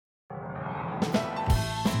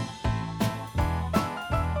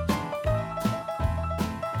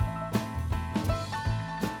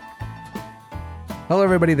Hello,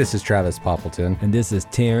 everybody. This is Travis Poppleton. And this is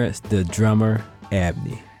Terrence, the drummer,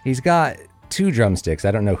 Abney. He's got 2 drumsticks.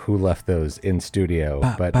 I don't know who left those in studio,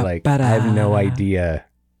 but I have no idea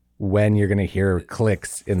when you're going to hear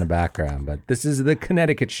clicks in the background. But this is the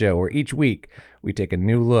Connecticut Show, where each week we take a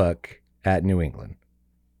new look at New England.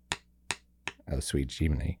 Oh, sweet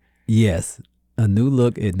Jiminy. Yes, a new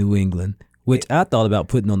look at New England, which I thought about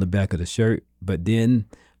putting on the back of the shirt, but then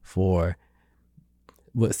for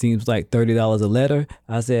what seems like $30 a letter,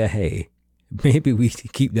 I said, hey, maybe we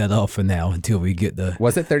should keep that off for now until we get the...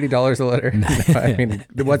 Was it $30 a letter? I mean,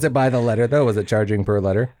 was it by the letter, though? Was it charging per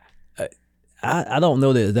letter? I don't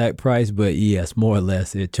know the exact price, but yes, more or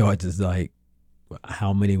less, it charges like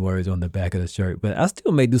how many words on the back of the shirt. But I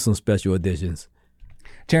still may do some special editions.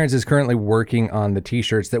 Terrence is currently working on the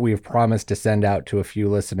T-shirts that we have promised to send out to a few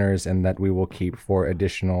listeners and that we will keep for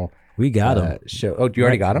additional... We got them. Show. Oh, you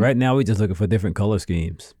already got them? Right now, we're just looking for different color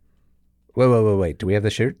schemes. Wait. Do we have the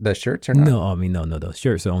shirts or not? No. The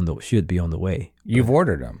shirts are should be on the way. You've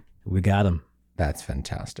ordered them. We got them. That's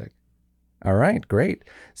fantastic. All right, great.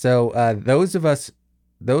 So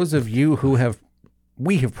those of you who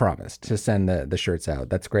we have promised to send the shirts out.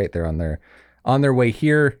 That's great. They're on their way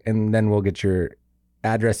here, and then we'll get your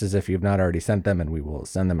addresses if you've not already sent them, and we will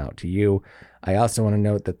send them out to you. I also want to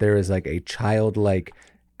note that there is like a childlike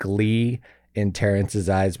glee in Terrence's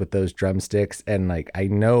eyes with those drumsticks, and like I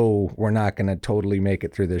know we're not going to totally make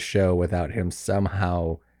it through this show without him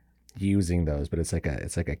somehow using those, but it's like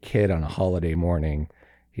a kid on a holiday morning.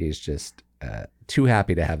 He's just too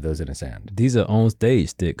happy to have those in his hand. These are on stage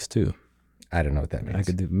sticks too. I don't know what that means. I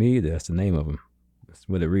could do that's the name of them. That's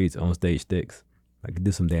what it reads, on stage sticks. I could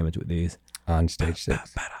do some damage with these. On stage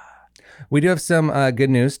sticks. We do have some good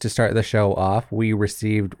news to start the show off. We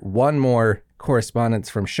received one more correspondence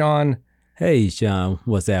from Sean. Hey, Sean,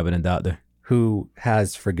 what's happening, doctor? Who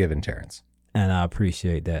has forgiven Terrence. And I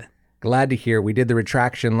appreciate that. Glad to hear. We did the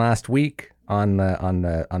retraction last week on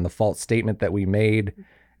the false statement that we made,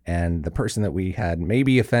 and the person that we had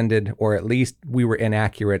maybe offended, or at least we were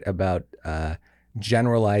inaccurate about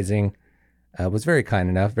generalizing, was very kind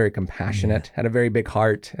enough, very compassionate, had a very big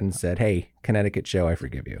heart, and said, hey, Connecticut Show, I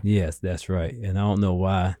forgive you. Yes, that's right. And I don't know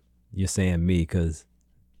why you're saying me, because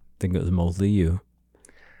I think it was mostly you.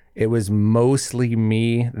 It was mostly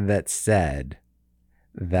me that said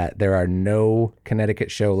that there are no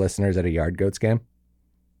Connecticut Show listeners at a Yard Goats game.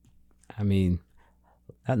 I mean,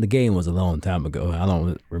 the game was a long time ago. I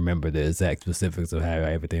don't remember the exact specifics of how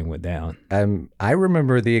everything went down. I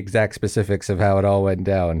remember the exact specifics of how it all went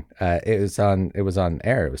down. It was on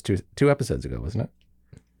air. It was two episodes ago, wasn't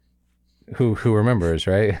it? Who remembers,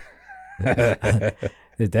 right?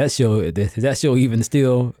 Is that show even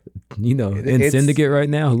still, in syndicate right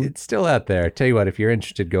now? It's still out there. Tell you what, if you're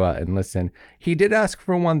interested, go out and listen. He did ask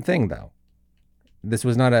for one thing, though. This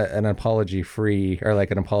was not an apology free, or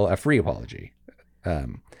like a free apology.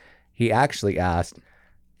 He actually asked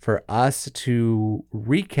for us to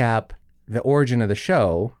recap the origin of the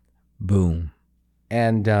show. Boom.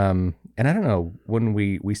 And I don't know when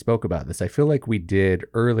we spoke about this. I feel like we did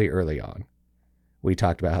early on. We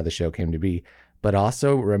talked about how the show came to be. But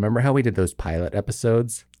also, remember how we did those pilot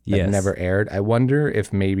episodes that never aired? I wonder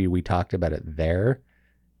if maybe we talked about it there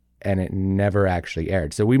and it never actually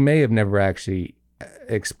aired. So we may have never actually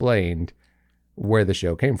explained where the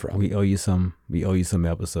show came from. We owe you some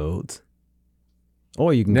episodes.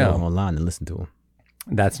 Or you can go online and listen to them.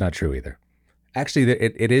 That's not true either. Actually,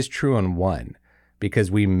 it is true on one, because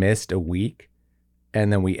we missed a week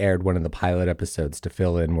and then we aired one of the pilot episodes to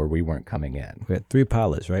fill in where we weren't coming in. We had 3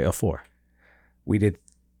 pilots, right? Or 4? We did,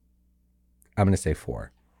 I'm going to say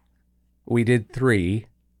 4. We did 3,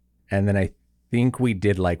 and then I think we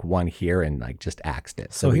did like one here and like just axed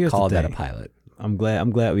it. So we called that a pilot. I'm glad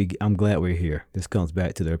we're here. This comes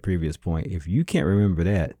back to the previous point. If you can't remember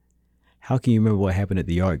that, how can you remember what happened at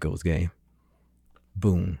the Yard Goats game?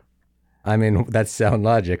 Boom. I mean, that's sound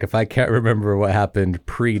logic. If I can't remember what happened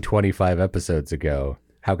 25 episodes ago,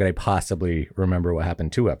 how could I possibly remember what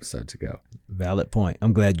happened 2 episodes ago? Valid point.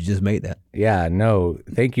 I'm glad you just made that. Yeah, no,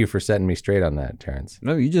 thank you for setting me straight on that, Terrence.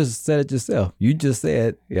 No, you just said it yourself. You just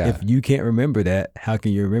said, if you can't remember that, how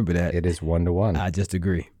can you remember that? It is 1-to-1. I just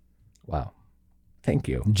agree. Wow. Thank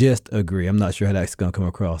you. Just agree. I'm not sure how that's going to come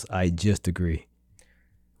across. I just agree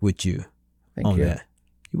with you on that.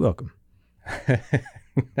 You're welcome.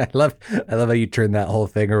 I love how you turn that whole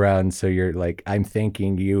thing around. So you're like, I'm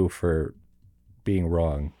thanking you for being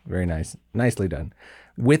wrong. Very nice. Nicely done.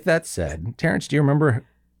 With that said, Terrence, do you remember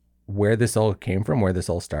where this all came from, where this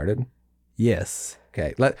all started? Yes.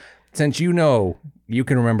 Okay. Since you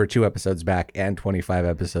can remember 2 episodes back and 25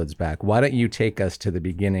 episodes back, why don't you take us to the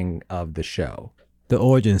beginning of the show? The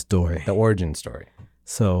origin story. The origin story.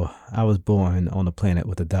 So I was born on a planet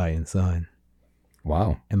with a dying sun.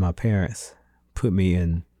 Wow. And my parents put me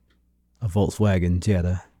in a Volkswagen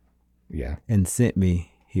Jetta. Yeah. And sent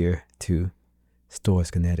me here to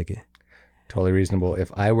Storrs, Connecticut. Totally reasonable. If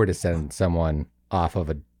I were to send someone off of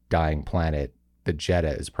a dying planet, the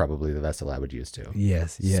Jetta is probably the vessel I would use too.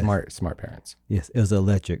 Yes. Smart parents. Yes, it was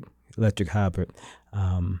electric hybrid.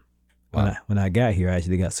 When I got here, I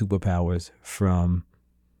actually got superpowers from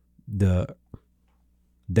the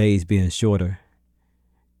days being shorter,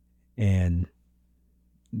 and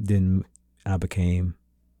then I became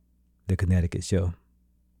the Connecticut Show.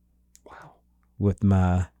 Wow. With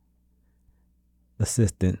my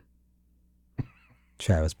assistant,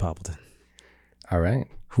 Travis Poppleton. All right.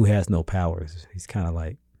 Who has no powers. He's kind of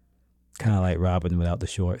like Robin without the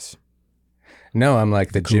shorts. No, I'm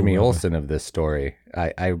like the Cool Jimmy Robin. Olsen of this story.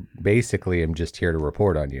 I basically am just here to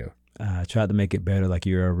report on you. I tried to make it better like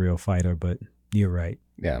you're a real fighter, but you're right.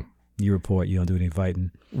 Yeah. You report, you don't do any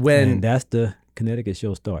fighting. When And that's the Connecticut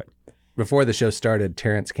Show start. Before the show started,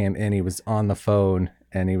 Terrence came in. He was on the phone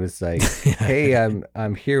and he was like, "Hey,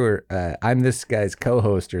 I'm here. I'm this guy's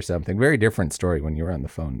co-host or something." Very different story when you were on the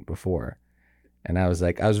phone before. And I was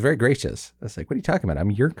very gracious. I was like, "What are you talking about?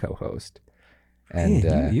 I'm your co-host." And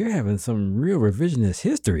Man, you're having some real revisionist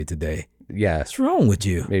history today. yeah, What's wrong with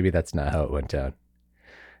you? maybe that's not how it went down.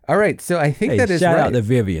 All right, so I think Hey, that is shout right. out to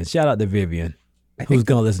Vivian. Shout out to Vivian, who's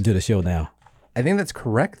going to listen to the show now. I think that's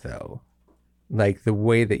correct, though. Like the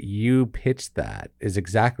way that you pitched that is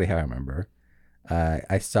exactly how I remember.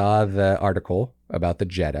 I saw the article about the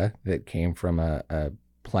Jetta that came from a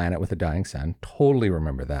planet with a dying sun. Totally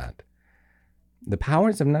remember that. The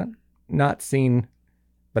powers I've not seen,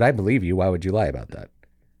 but I believe you. Why would you lie about that?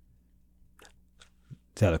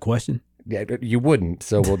 Is that a question? Yeah, you wouldn't.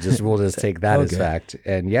 So we'll just take that as Okay. fact.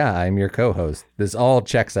 And yeah, I'm your co-host. This all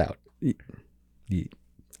checks out.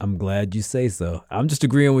 I'm glad you say so. I'm just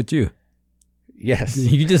agreeing with you. Yes.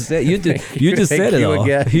 You just said you just Thank you said it all.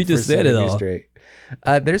 again You just for said it setting me all. straight.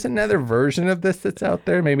 There's another version of this that's out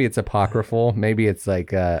there. Maybe it's apocryphal. Maybe it's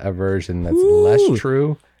like a version that's Ooh. less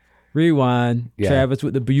true. Rewind. Yeah. Travis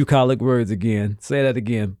with the bucolic words again. Say that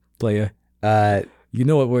again, player. You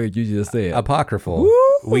know what word you just said. Apocryphal.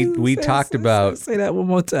 Woo! We talked about Say that one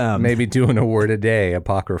more time. maybe doing a word a day.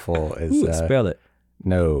 Apocryphal is Ooh, spell it.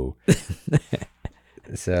 no.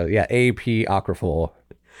 So yeah, apocryphal.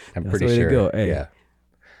 I'm That's pretty the way to sure. go. Hey. Yeah.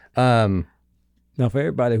 Now, for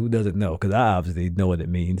everybody who doesn't know, because I obviously know what it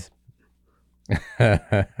means, why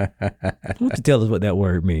don't you tell us what that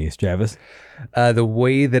word means, Travis? The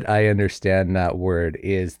way that I understand that word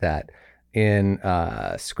is that in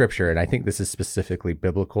scripture, and I think this is specifically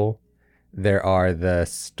biblical, there are the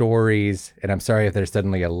stories, and I'm sorry if there's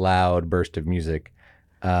suddenly a loud burst of music.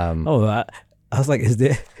 I was like, is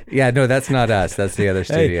there? Yeah, no, that's not us. That's the other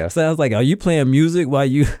studio. Hey, sounds like, are you playing music while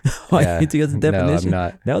you Yeah. you get the definition? No, I'm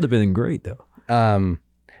not. That would have been great, though.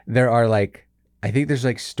 There are I think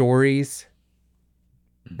there's stories.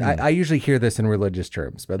 I usually hear this in religious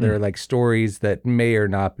terms, but there are stories that may or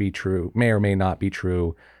may not be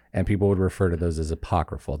true, and people would refer to those as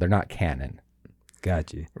apocryphal. They're not canon.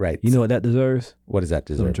 Got you. Right. You know what that deserves? What does that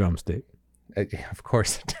Some deserve? drumstick. Of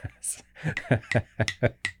course it does.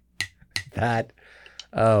 That,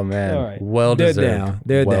 oh man, All right. well They're deserved. down.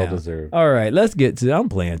 They're well down. deserved. All right, let's get to. I'm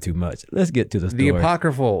playing too much. Let's get to the story. The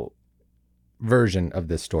apocryphal version of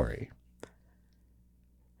this story.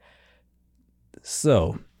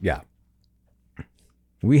 So Yeah.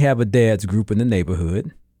 we have a dad's group in the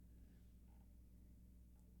neighborhood.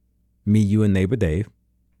 Me, you, and neighbor Dave.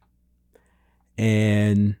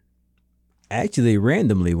 And actually,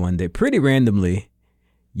 randomly one day, pretty randomly,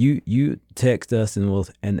 you text us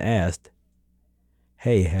and asked,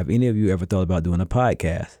 "Hey, have any of you ever thought about doing a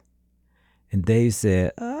podcast?" And Dave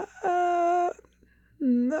said,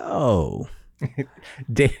 "No."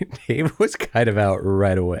 Dave was kind of out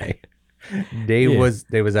right away. Dave was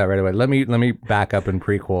out right away. Let me back up and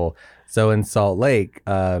prequel. So in Salt Lake,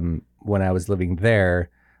 when I was living there,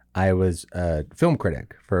 I was a film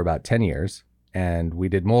critic for about 10 years, and we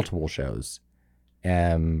did multiple shows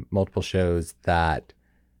that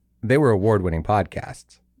they were award-winning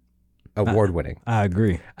podcasts. Award-winning. I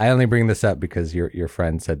agree. I only bring this up because your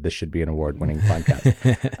friend said this should be an award-winning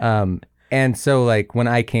podcast. And so when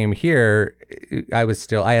I came here, I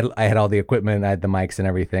had all the equipment, I had the mics and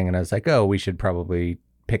everything, and I was like, oh, we should probably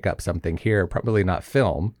pick up something here, probably not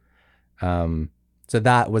film. So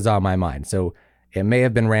that was on my mind. So it may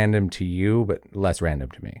have been random to you, but less random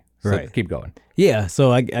to me. So Right. keep going. Yeah,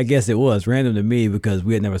 so I guess it was random to me because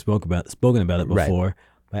we had never spoken about it before.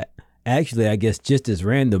 But actually, I guess just as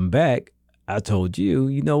random back, I told you,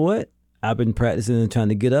 you know what? I've been practicing and trying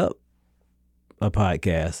to get up a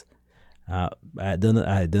podcast. I had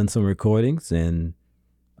done some recordings, and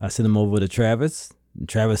I sent them over to Travis. And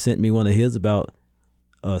Travis sent me one of his about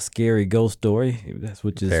a scary ghost story. That's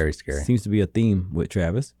which is very scary. Seems to be a theme with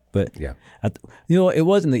Travis. But yeah, it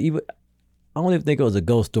wasn't even. I don't even think it was a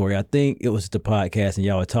ghost story. I think it was the podcast, and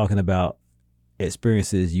y'all were talking about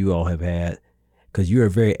experiences you all have had, because you were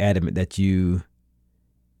very adamant that you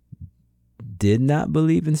did not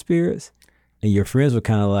believe in spirits, and your friends were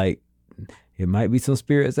kind of like, it might be some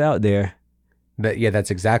spirits out there.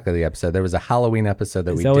 That's exactly the episode. There was a Halloween episode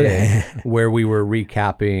that we did where we were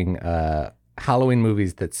recapping Halloween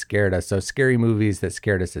movies that scared us. So scary movies that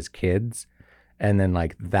scared us as kids. And then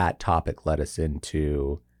like that topic led us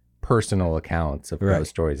into personal accounts of ghost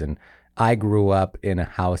stories. And I grew up in a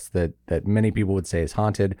house that many people would say is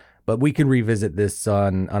haunted, but we can revisit this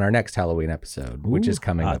on our next Halloween episode, which is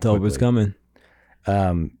coming up. October's coming.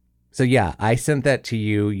 So yeah, I sent that to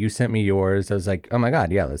you. You sent me yours. I was like, oh my God,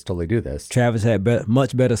 yeah, let's totally do this. Travis had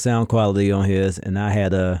much better sound quality on his, and I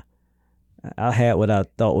had what I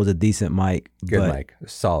thought was a decent mic. Good mic,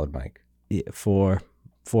 solid mic. Yeah, for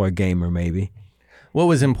a gamer maybe. What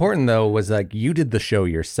was important though was like you did the show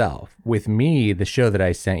yourself. With me, the show that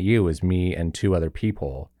I sent you was me and 2 other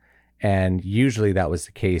people, and usually that was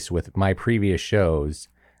the case with my previous shows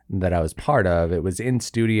that I was part of. It was in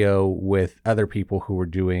studio with other people who were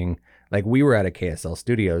doing, like we were at a KSL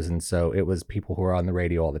Studios, and so it was people who were on the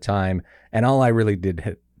radio all the time, and all I really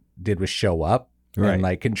did was show up and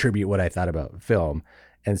like contribute what I thought about film.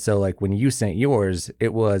 And so like when you sent yours,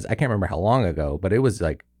 it was, I can't remember how long ago, but it was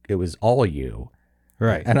all you.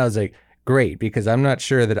 Right. And I was like, great, because I'm not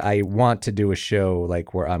sure that I want to do a show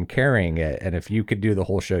like where I'm carrying it, and if you could do the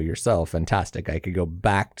whole show yourself, fantastic. I could go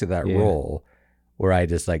back to that role where I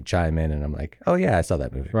just like chime in and I'm like, oh yeah, I saw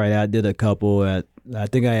that movie. Right. I did a couple. I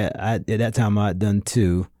think I at that time I had done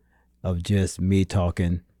 2 of just me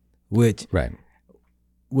talking, which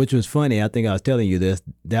was funny. I think I was telling you this.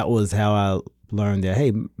 That was how I learned that,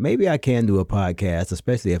 hey, maybe I can do a podcast,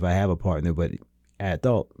 especially if I have a partner. But I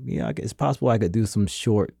thought, it's possible I could do some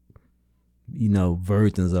short,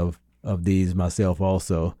 versions of these myself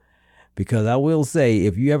also. Because I will say,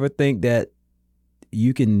 if you ever think that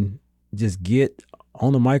you can just get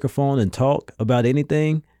on the microphone and talk about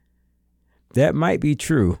anything, that might be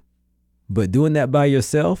true. But doing that by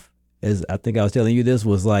yourself, as I think I was telling you, this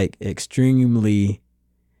was like extremely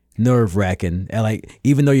nerve-wracking. And like,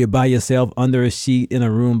 even though you're by yourself under a sheet in a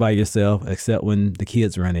room by yourself, except when the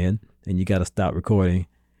kids run in and you got to stop recording,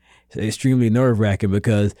 it's extremely nerve-wracking,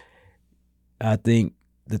 because I think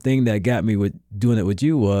the thing that got me with doing it with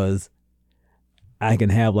you was I can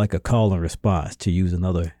have like a call and response, to use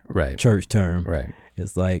another church term. Right.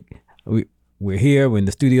 It's like we're here, we're in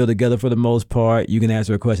the studio together for the most part. You can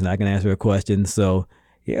answer a question, I can answer a question. So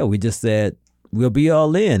yeah, we just said we'll be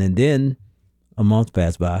all in, and then a month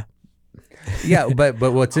passed by. Yeah, but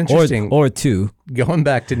what's interesting, or 2, going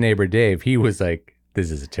back to neighbor Dave, he was like, "This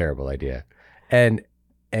is a terrible idea," and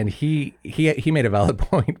he made a valid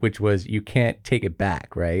point, which was you can't take it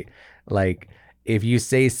back, right? Like, if you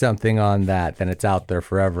say something on that, then it's out there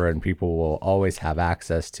forever, and people will always have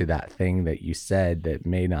access to that thing that you said that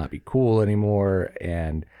may not be cool anymore.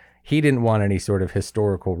 And he didn't want any sort of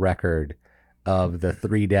historical record of the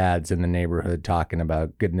 3 dads in the neighborhood talking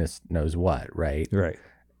about goodness knows what, right? Right.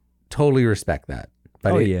 Totally respect that.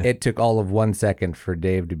 But it took all of 1 second for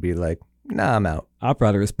Dave to be like, nah, I'm out. I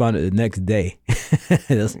probably responded the next day.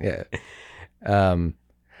 Yeah.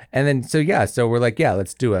 And then, so we're like, yeah,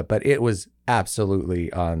 let's do it. But it was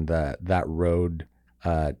absolutely on that road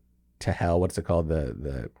to hell. What's it called?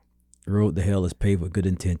 The road to hell is paved with good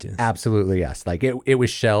intentions. Absolutely, yes. Like it was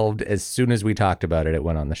shelved as soon as we talked about it. It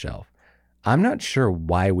went on the shelf. I'm not sure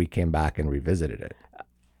why we came back and revisited it.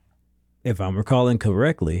 If I'm recalling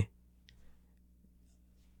correctly,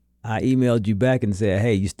 I emailed you back and said,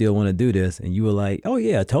 hey, you still want to do this? And you were like, oh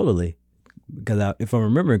yeah, totally. Because if I'm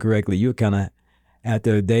remembering correctly, you were kind of,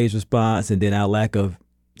 after Dave's response and then our lack of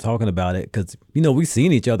talking about it, because we've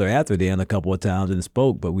seen each other after then a couple of times and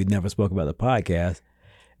spoke, but we never spoke about the podcast.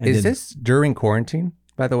 And is this during quarantine,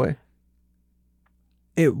 by the way?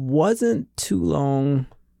 It wasn't too long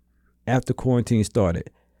after quarantine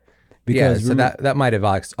started. Because so that might have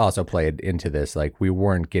also played into this. Like, we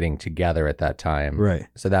weren't getting together at that time. Right.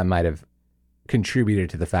 So that might have contributed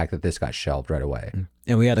to the fact that this got shelved right away.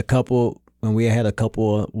 And we had a couple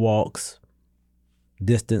of walks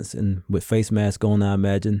distance and with face masks on, I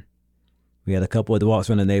imagine. We had a couple of walks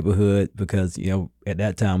around the neighborhood because, at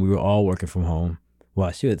that time we were all working from home. Well,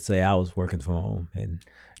 I should say I was working from home, and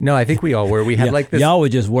No, I think we all were. We had like this. y'all were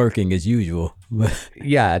just working as usual.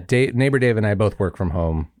 Yeah, neighbor Dave and I both work from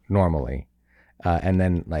home normally, and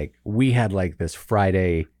then like we had like this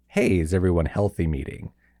Friday, hey, is everyone healthy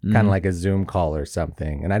meeting, kind of like a Zoom call or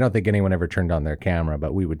something. And I don't think anyone ever turned on their camera,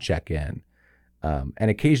 but we would check in. And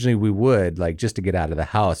occasionally we would, like, just to get out of the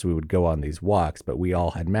house, we would go on these walks, but we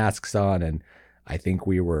all had masks on, and I think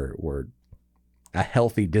we were a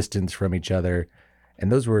healthy distance from each other.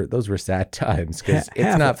 And those were sad times because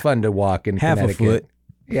it's not fun to walk in Connecticut. A foot.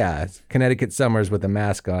 Yeah, Connecticut summers with a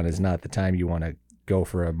mask on is not the time you want to go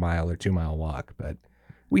for a 1 or 2 mile walk, but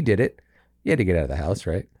we did it. You had to get out of the house,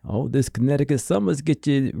 right? Oh, this Connecticut summers get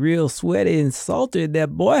you real sweaty and salty, there,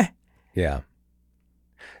 boy. Yeah.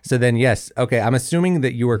 So then, yes. Okay. I'm assuming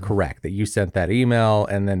that you were correct, that you sent that email.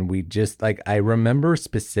 And then we just, like, I remember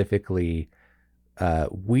specifically,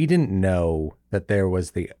 we didn't know that there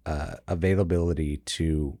was the availability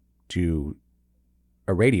to do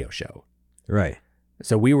a radio show. Right.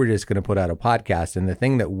 So we were just going to put out a podcast. And the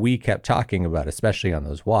thing that we kept talking about, especially on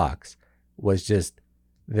those walks, was just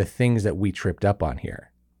the things that we tripped up on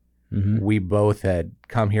here. Mm-hmm. We both had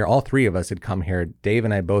come here. All three of us had come here. Dave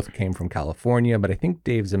and I both came from California, but I think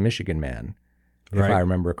Dave's a Michigan man, if I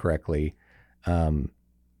remember correctly.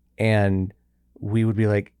 And we would be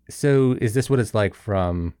like, so is this what it's like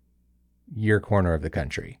from your corner of the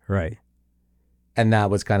country? Right. And that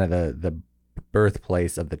was kind of the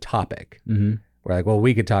birthplace of the topic. Mm-hmm. We're like, well,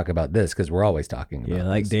 we could talk about this because we're always talking about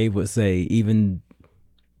like this. Dave would say, even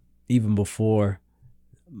before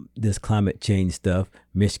this climate change stuff,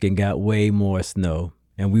 Michigan got way more snow.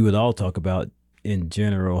 And we would all talk about, in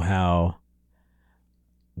general, how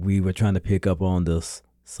we were trying to pick up on the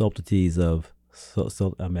subtleties of,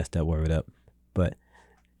 so I messed that word up, but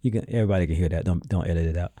everybody can hear that. Don't edit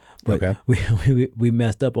it out. But okay. we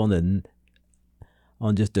messed up on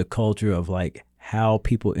just the culture of like how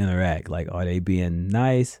people interact. Like, are they being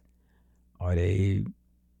nice? Are they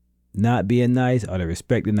not being nice? Are they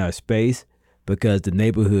respecting our space? Because the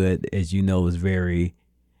neighborhood, as you know, is we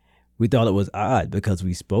thought it was odd because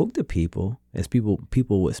we spoke to people as people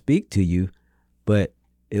would speak to you, but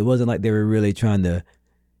it wasn't like they were really trying to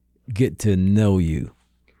get to know you.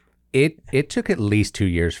 It took at least 2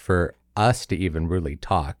 years for us to even really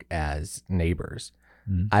talk as neighbors.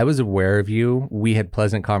 Mm-hmm. I was aware of you. We had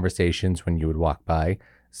pleasant conversations when you would walk by.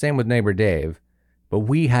 Same with neighbor Dave. But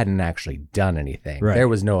we hadn't actually done anything. Right. There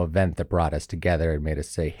was no event that brought us together and made us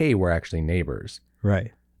say, hey, we're actually neighbors.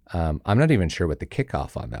 Right. I'm not even sure what the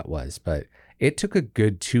kickoff on that was, but it took a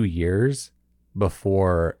good 2 years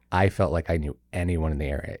before I felt like I knew anyone in the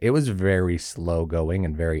area. It was very slow going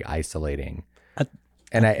and very isolating.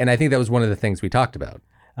 And I think that was one of the things we talked about.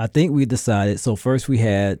 I think we decided, so first we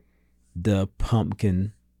had the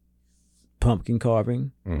pumpkin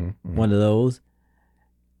carving, one of those.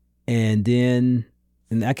 And then...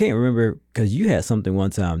 And I can't remember, because you had something one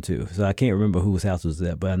time too. So I can't remember whose house was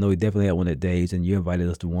that, but I know we definitely had one at Dave's and you invited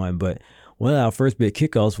us to one. But one of our first big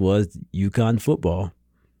kickoffs was UConn football.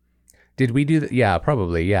 Did we do that? Yeah,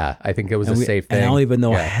 probably. Yeah. I think it was safe thing. And I don't even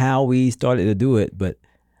know how we started to do it, but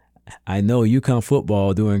I know UConn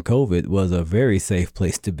football during COVID was a very safe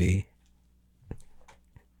place to be.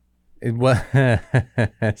 It was,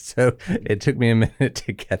 so it took me a minute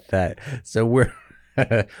to get that. So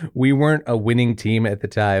we weren't a winning team at the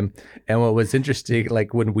time. And what was interesting,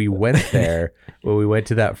 like when we went there, when we went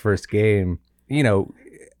to that first game, you know,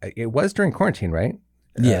 it was during quarantine, right?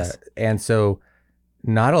 Yes. And so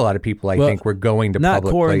not a lot of people, I think, were going to public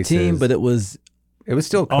places. Not quarantine, but it was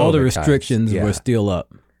still COVID all the restrictions were still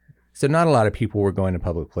up. So not a lot of people were going to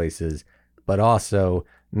public places, but also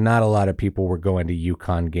not a lot of people were going to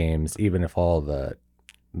UConn games, even if all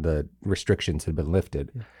the restrictions had been lifted.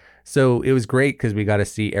 Yeah. So it was great because we got to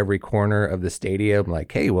see every corner of the stadium.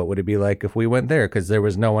 Like, hey, what would it be like if we went there? Because there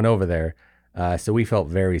was no one over there. So we felt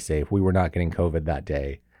very safe. We were not getting COVID that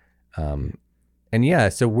day. And yeah,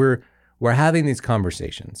 so we're having these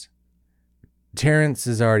conversations. Terrence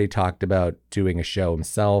has already talked about doing a show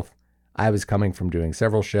himself. I was coming from doing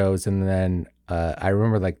several shows. And then I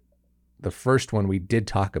remember like the first one we did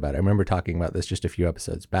talk about. I remember talking about this just a few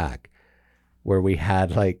episodes back where we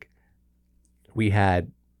had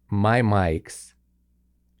my mics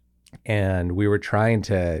and we were trying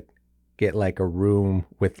to get like a room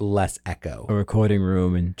with less echo. A recording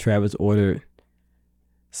room, and Travis ordered.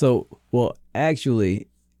 So, well, actually,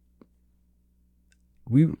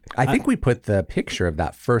 I think we put the picture of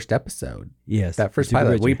that first episode. Yes. That first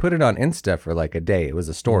pilot. We put it on Insta for like a day. It was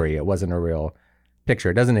a story. It wasn't a real picture.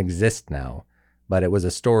 It doesn't exist now, but it was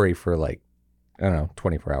a story for like, I don't know,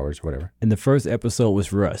 24 hours or whatever. And the first episode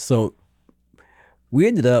was rushed. So we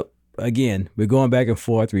ended up, again, we're going back and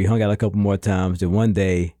forth. We hung out a couple more times. And one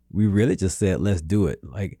day we really just said, let's do it.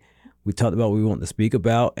 Like, we talked about what we want to speak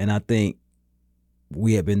about. And I think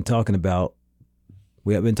we had been talking about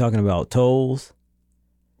tolls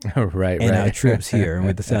right, and right. our trips here. And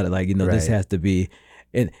we decided, like, this Right. has to be,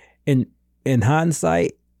 and in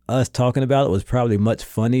hindsight, us talking about it was probably much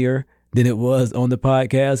funnier than it was on the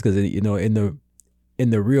podcast. Because, in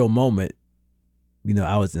the real moment,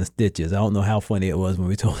 I was in stitches. I don't know how funny it was when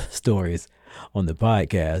we told the stories on the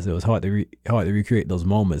podcast. It was hard to recreate those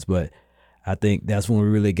moments, but I think that's when we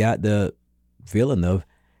really got the feeling of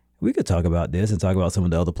we could talk about this and talk about some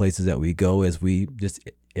of the other places that we go as we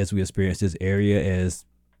experience this area as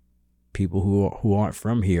people who aren't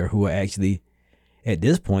from here, who are actually at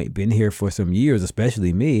this point been here for some years,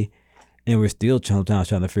 especially me, and we're still sometimes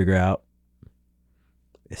trying to figure out,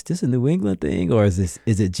 is this a New England thing or is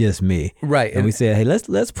it just me? Right. And we said, hey,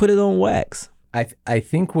 let's put it on wax. I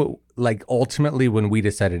think ultimately when we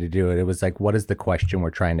decided to do it, it was like, what is the question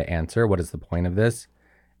we're trying to answer? What is the point of this?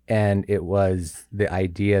 And it was the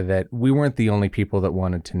idea that we weren't the only people that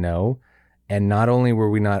wanted to know. And not only were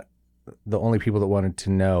we not the only people that wanted to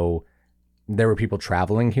know, there were people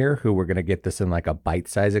traveling here who were going to get this in like a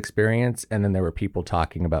bite-sized experience. And then there were people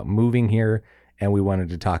talking about moving here. And we wanted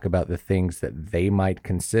to talk about the things that they might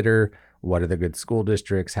consider. What are the good school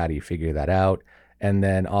districts? How do you figure that out? And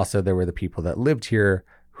then also there were the people that lived here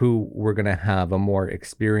who were going to have a more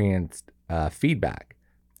experienced feedback.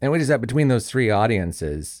 And we just said between those three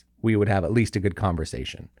audiences, we would have at least a good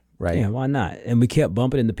conversation, right? Yeah, why not? And we kept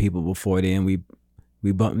bumping into people before then.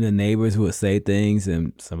 We bumped into neighbors who would say things,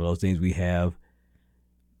 and some of those things we have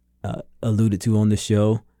alluded to on the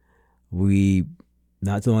show.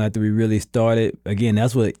 Not too long after we really started, again,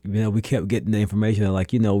 that's what, we kept getting the information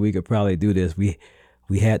like, we could probably do this. We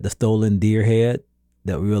had the stolen deer head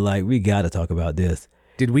that we were like, we got to talk about this.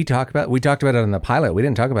 Did we talked about it on the pilot. We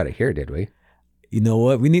didn't talk about it here, did we? You know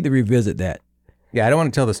what? We need to revisit that. Yeah, I don't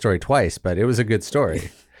want to tell the story twice, but it was a good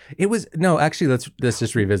story. Actually, let's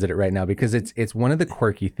just revisit it right now because it's one of the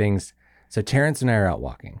quirky things. So Terrence and I are out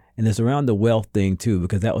walking. And it's around the wealth thing too,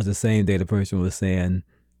 because that was the same day the person was saying,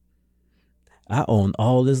 I own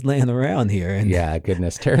all this land around here. And yeah,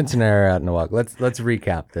 goodness. Terrence and I are out on a walk. Let's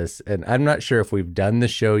recap this. And I'm not sure if we've done the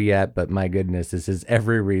show yet, but my goodness, this is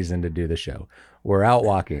every reason to do the show. We're out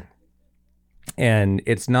walking. And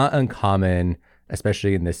it's not uncommon,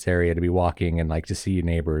 especially in this area, to be walking and like to see your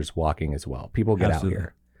neighbors walking as well. People get Absolutely. out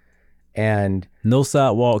here. And no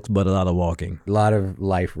sidewalks, but a lot of walking. A lot of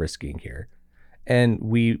life risking here. And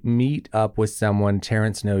we meet up with someone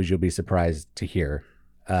Terrence knows you'll be surprised to hear.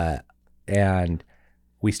 And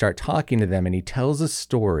we start talking to them, and he tells a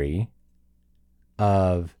story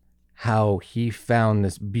of how he found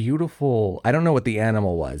this beautiful, I don't know what the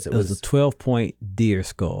animal was. It was a 12-point deer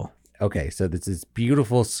skull. Okay, so this is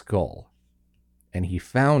beautiful skull. And he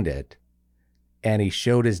found it, and he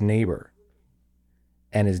showed his neighbor.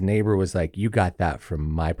 And his neighbor was like, you got that from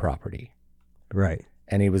my property. Right.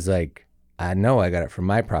 And he was like, I know I got it from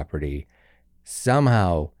my property.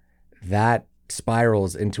 Somehow that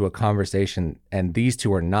spirals into a conversation, and these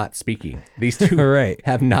two are not speaking. These two right.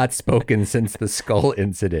 have not spoken since the skull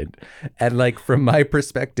incident. And like from my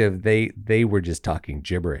perspective, they were just talking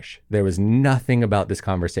gibberish. There was nothing about this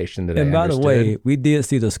conversation that I understood. And by the way, we did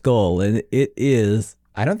see the skull, and it is.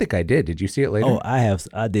 I don't think I did. Did you see it later? Oh, I have.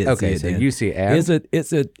 I did. Okay, see it. so you see it.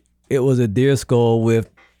 It was a deer skull with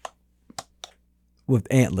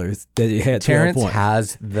antlers that it had. Terrence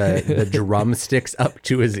has the drumsticks up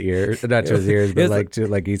to his ears, not to his ears, but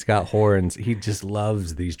like he's got horns. He just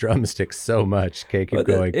loves these drumsticks so much. Okay, keep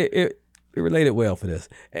going. It related well for this,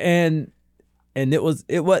 and it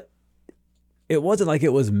wasn't like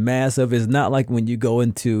it was massive. It's not like when you go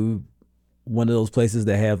into one of those places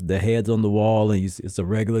that have the heads on the wall and it's a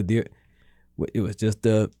regular deer. It was just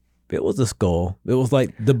it was a skull. It was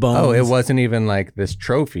like the bones. Oh, it wasn't even like this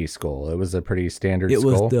trophy skull. It was a pretty standard skull.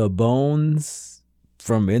 It was the bones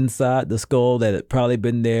from inside the skull that had probably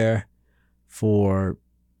been there for,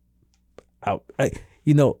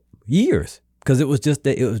 years. Because it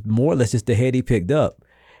was more or less just the head he picked up.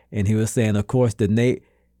 And he was saying, of course, the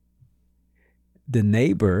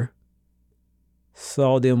neighbor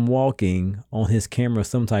saw them walking on his camera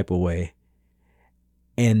some type of way.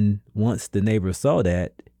 And once the neighbor saw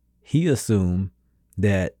that, he assumed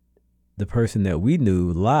that the person that we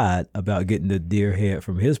knew lied about getting the deer head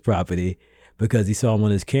from his property because he saw him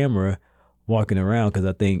on his camera walking around, because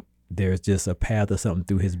I think there's just a path or something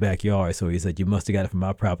through his backyard. So he said, you must have got it from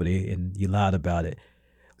my property, and you lied about it.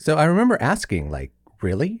 So I remember asking, like,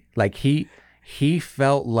 really? Like he he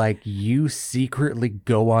felt like you secretly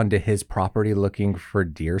go onto his property looking for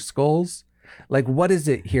deer skulls. Like, what is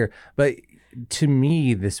it here? But to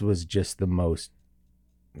me, this was just the most,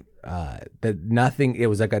 it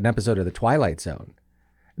was like an episode of The Twilight Zone,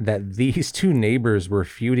 that these two neighbors were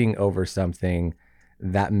feuding over something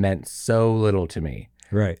that meant so little to me.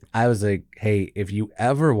 Right. I was like, hey, if you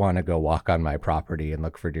ever want to go walk on my property and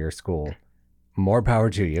look for deer skull, more power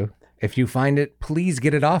to you. If you find it, please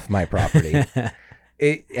get it off my property.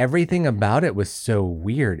 Everything about it was so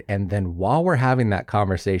weird. And then while we're having that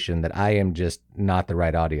conversation that I am just not the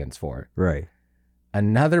right audience for, Right.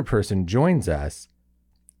 another person joins us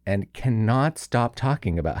and cannot stop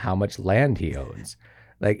talking about how much land he owns.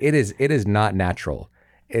 Like, it is not natural.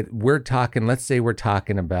 Let's say we're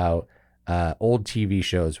talking about old TV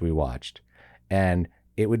shows we watched, and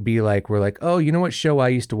it would be like, we're like, oh, you know what show I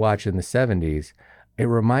used to watch in the 70s? It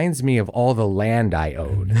reminds me of all the land I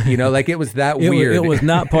own. You know, like, it was that weird. It was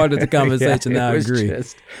not part of the conversation. Yeah, I agree.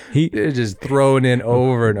 It was just thrown in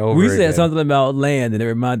over and over. We said again. something about land, and it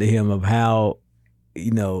reminded him of how,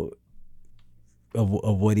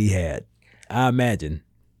 of what he had. I imagine.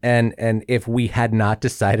 And if we had not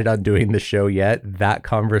decided on doing the show yet, that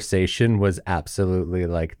conversation was absolutely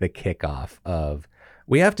like the kickoff of,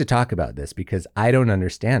 we have to talk about this because I don't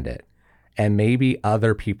understand it. And maybe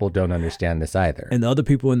other people don't understand this either. And the other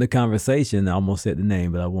people in the conversation, I almost said the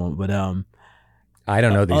name, but I won't. But I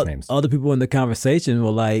don't know these names. Other people in the conversation were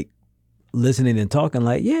like listening and talking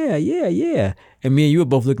like, yeah. And me and you were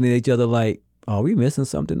both looking at each other like, are we missing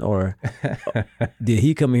something? Or did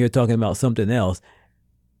he come in here talking about something else?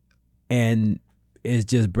 And is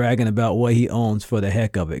just bragging about what he owns for the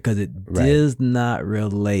heck of it, because it does not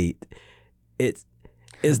relate. It's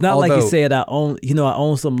not like he said, I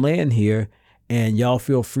own some land here, and y'all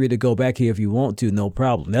feel free to go back here if you want to, no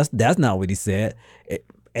problem. That's not what he said.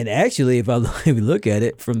 And actually, if we look at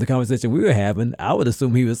it from the conversation we were having, I would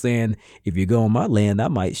assume he was saying, if you go on my land, I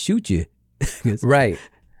might shoot you. Right.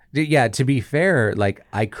 Yeah, to be fair, like,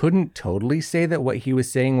 I couldn't totally say that what he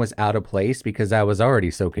was saying was out of place because I was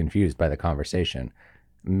already so confused by the conversation.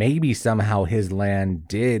 Maybe somehow his land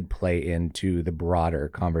did play into the broader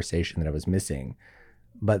conversation that I was missing.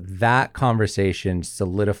 But that conversation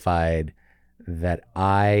solidified that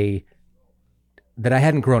I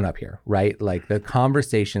hadn't grown up here, right? Like, the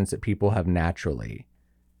conversations that people have naturally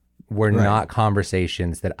were not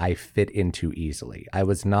conversations that I fit into easily. I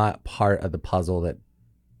was not part of the puzzle that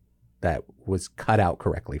was cut out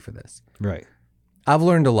correctly for this. Right. I've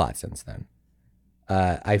learned a lot since then.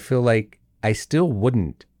 I feel like I still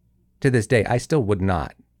wouldn't, to this day, I still would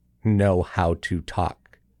not know how to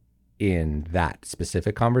talk in that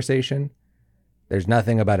specific conversation. There's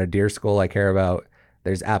nothing about a deer skull I care about.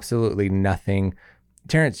 There's absolutely nothing.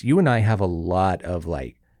 Terrence, you and I have a lot of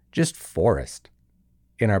like just forest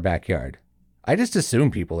in our backyard. I just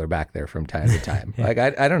assume people are back there from time to time. Like,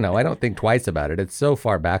 I don't know. I don't think twice about it. It's so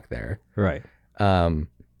far back there. Right. And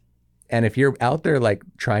if you're out there like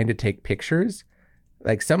trying to take pictures,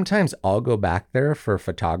 like sometimes I'll go back there for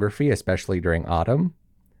photography, especially during autumn.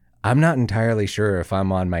 I'm not entirely sure if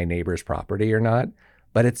I'm on my neighbor's property or not,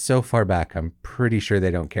 but it's so far back. I'm pretty sure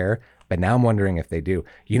they don't care. But now I'm wondering if they do.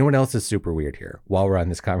 You know what else is super weird here while we're on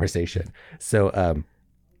this conversation? So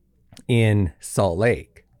in Salt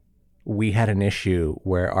Lake, we had an issue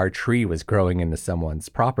where our tree was growing into someone's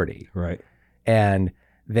property. Right. And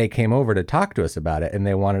they came over to talk to us about it, and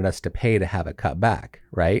they wanted us to pay to have it cut back,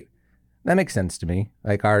 right? That makes sense to me.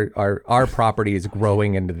 Like, our property is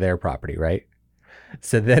growing into their property, right?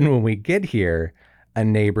 So then when we get here, a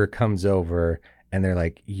neighbor comes over and they're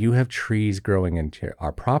like, you have trees growing into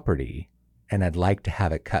our property and I'd like to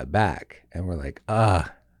have it cut back. And we're like, all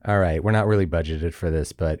right, we're not really budgeted for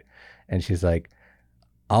this, and she's like,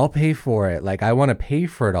 I'll pay for it. Like, I want to pay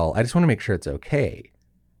for it all. I just want to make sure it's okay.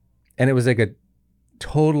 And it was like a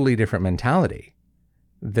totally different mentality.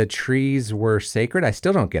 The trees were sacred. I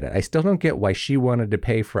still don't get it. I still don't get why she wanted to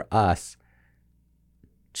pay for us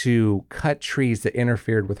to cut trees that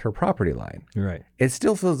interfered with her property line. Right. It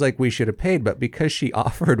still feels like we should have paid, but because she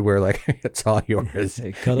offered, we're like, it's all yours.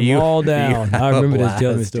 They cut them all down. I remember this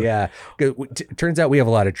telling me story. Yeah. Turns out we have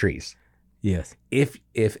a lot of trees. Yes. If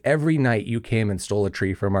every night you came and stole a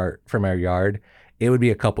tree from our yard, it would be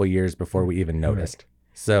a couple of years before we even noticed. Right.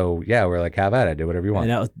 So yeah, we're like, have at it, do whatever you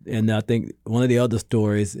want. And I think one of the other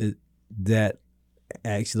stories is that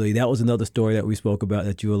actually that was another story that we spoke about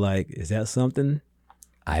that you were like, is that something?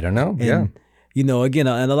 I don't know. And, yeah. Again,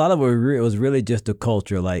 and a lot of it was really just the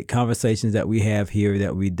culture, like conversations that we have here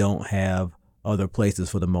that we don't have other places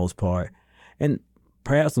for the most part. And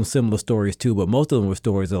perhaps some similar stories too, but most of them were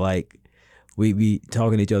stories of like, we be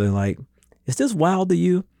talking to each other and like, is this wild to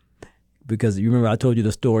you? Because you remember I told you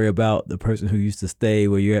the story about the person who used to stay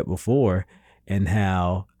where you're at before, and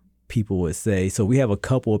how people would say, so we have a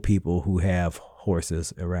couple of people who have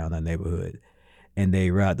horses around our neighborhood, and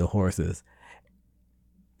they ride the horses.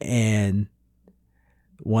 And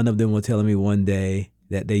one of them was telling me one day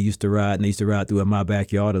that they used to ride, and they used to ride through in my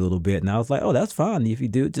backyard a little bit. And I was like, oh, that's fine. If you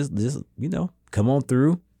do, just come on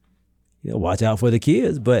through. Watch out for the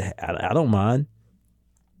kids, but I don't mind.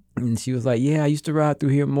 And she was like, yeah, I used to ride through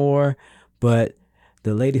here more, but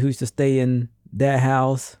the lady who used to stay in that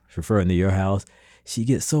house, referring to your house, she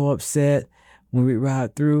gets so upset when we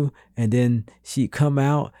ride through, and then she'd come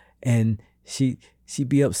out and she'd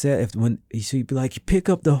be upset when she'd be like, pick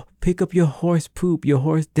up your horse poop, your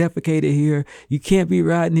horse defecated here. You can't be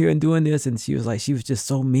riding here and doing this. And she was just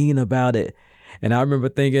so mean about it. And I remember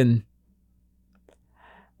thinking,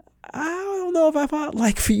 I don't know if I'd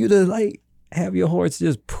like for you to have your horse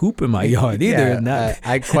just poop in my yard either. Yeah,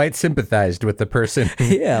 I quite sympathized with the person.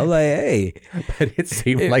 Yeah, I'm like, hey. But it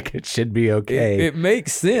seemed like it should be okay. It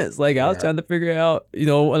makes sense. I was trying to figure out,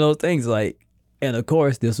 one of those things and of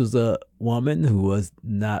course, this was a woman who was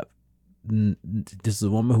not, this is a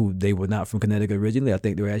woman who, they were not from Connecticut originally. I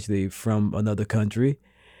think they were actually from another country.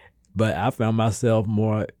 But I found myself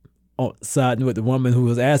more siding with the woman who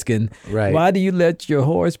was asking, right, why do you let your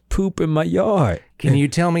horse poop in my yard? Can you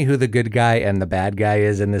tell me who the good guy and the bad guy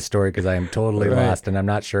is in this story? Because I am totally lost, and I'm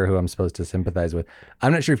not sure who I'm supposed to sympathize with.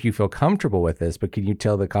 I'm not sure if you feel comfortable with this, but can you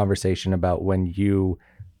tell the conversation about when you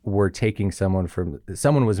were taking someone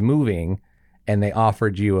was moving and they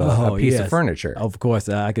offered you a piece of furniture? Of course,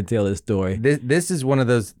 I can tell this story. This is one of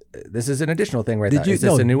those. This is an additional thing, right? Is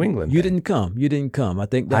this a New England? You thing? didn't come. I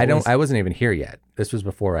think I wasn't even here yet. This was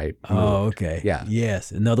before I moved. Oh, okay. Yeah.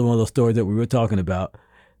 Yes, another one of those stories that we were talking about.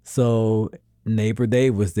 So neighbor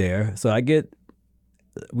Dave was there. So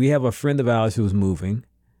we have a friend of ours who was moving,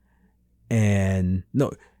 and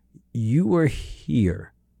no, you were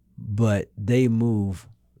here, but they moved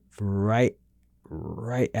right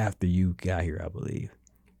after you got here, I believe.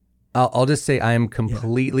 I'll just say I am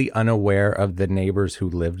completely unaware of the neighbors who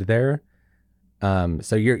lived there.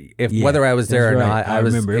 So whether I was there or not, I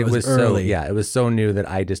remember it was early. It was so new that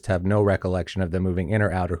I just have no recollection of them moving in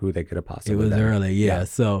or out or who they could have possibly been. It was early, yeah.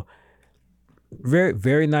 So very,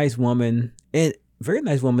 very nice woman, and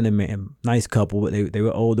man, nice couple. They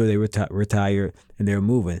were older, they were retired, and they were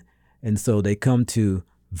moving. And so they come to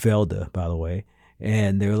Velda, by the way,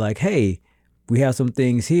 and they were like, hey, we have some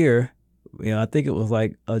things here. I think it was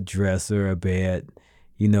like a dresser, a bed.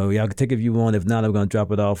 Y'all can take it if you want. If not, I'm going to drop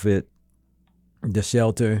it off at the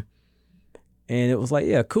shelter. And it was like,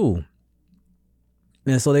 yeah, cool.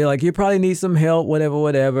 And so they're like, you probably need some help,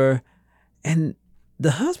 whatever. And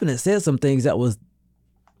the husband had said some things that was,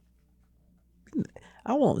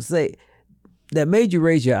 I won't say, that made you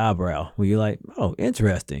raise your eyebrow. Where you're like, oh,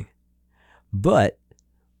 interesting. But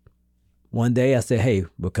one day I said, hey,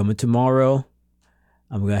 we're coming tomorrow.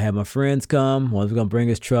 I'm going to have my friends come. One's going to bring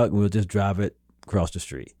his truck, and we'll just drive it across the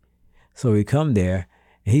street. So we come there,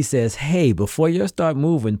 and he says, hey, before you start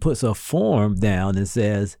moving, puts a form down and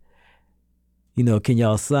says, can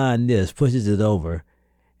y'all sign this? Pushes it over.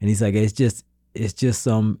 And he's like, it's just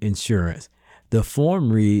some insurance. The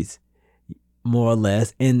form reads more or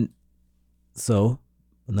less. And so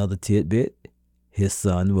another tidbit, his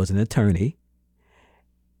son was an attorney.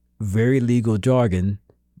 Very legal jargon,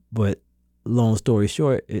 but long story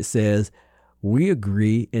short, it says, we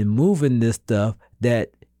agree in moving this stuff that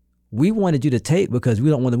we wanted you to take because we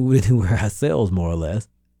don't want to move it anywhere ourselves, more or less.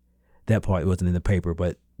 That part wasn't in the paper,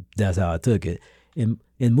 but that's how I took it. In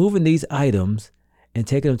moving these items and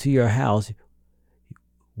taking them to your house,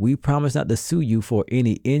 we promise not to sue you for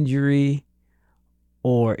any injury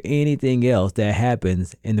or anything else that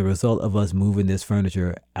happens in the result of us moving this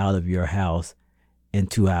furniture out of your house in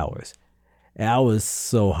 2 hours. And I was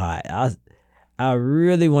so hot. I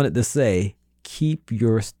really wanted to say, keep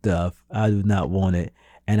your stuff. I do not want it.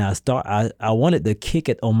 And I wanted to kick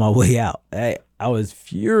it on my way out. I was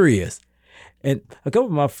furious. And a couple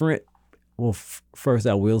of my friends, first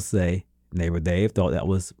I will say, neighbor Dave thought that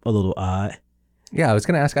was a little odd. Yeah, I was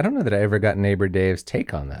going to ask, I don't know that I ever got neighbor Dave's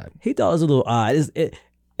take on that. He thought it was a little odd.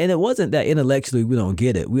 And it wasn't that intellectually we don't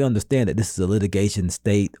get it. We understand that this is a litigation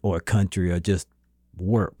state or country or just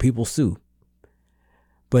work. People sue.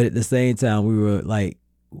 But at the same time, we were like,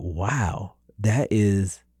 wow, that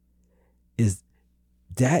is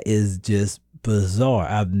just bizarre.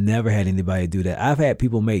 I've never had anybody do that. I've had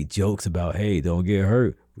people make jokes about, hey, don't get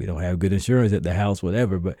hurt. We don't have good insurance at the house,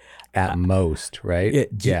 whatever. But at most, right?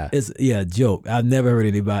 It's joke. I've never heard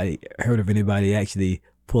of anybody actually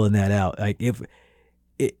pulling that out. Like if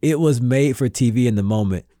it was made for TV in the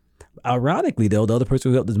moment. Ironically, though, the other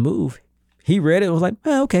person who helped us move, he read it and was like,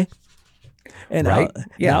 okay. And Right?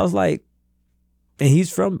 and I was like, and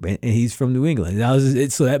he's from New England.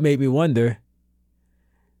 And so that made me wonder,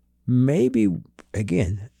 maybe,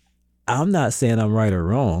 again, I'm not saying I'm right or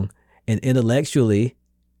wrong, and intellectually,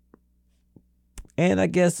 and I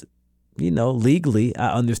guess, legally,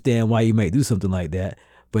 I understand why you might do something like that,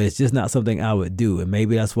 but it's just not something I would do. And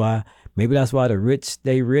maybe that's why the rich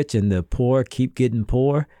stay rich and the poor keep getting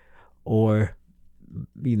poor, or,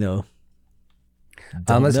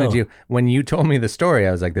 I'm listening to you. When you told me the story,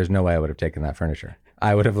 I was like, there's no way I would have taken that furniture.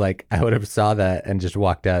 I would have saw that and just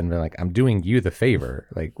walked out and been like, I'm doing you the favor.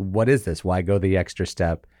 Like, what is this? Why go the extra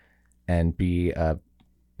step and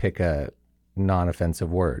pick a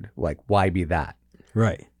non-offensive word? Like, why be that?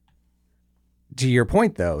 Right. To your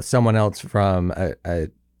point, though, someone else from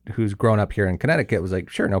who's grown up here in Connecticut was like,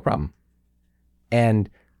 sure, no problem. And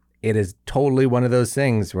it is totally one of those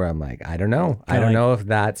things where I'm like, I don't know. I don't know if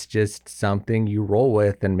that's just something you roll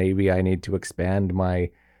with, and maybe I need to expand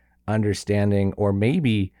my understanding, or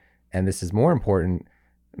maybe, and this is more important,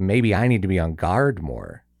 maybe I need to be on guard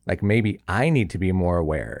more. Like, maybe I need to be more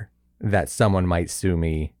aware that someone might sue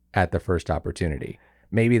me at the first opportunity.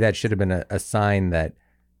 Maybe that should have been a sign that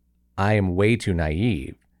I am way too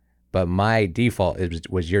naive, but my default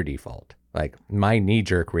was your default. Like, my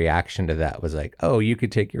knee-jerk reaction to that was like, oh, you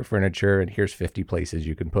could take your furniture and here's 50 places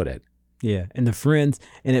you can put it. Yeah, and the friends,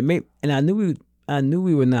 and I knew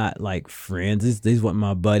we were not like friends. These weren't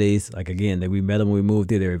my buddies. Like, again, we met them when we moved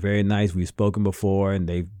here. They were very nice. We've spoken before, and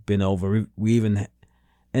they've been over.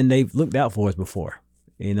 And they've looked out for us before,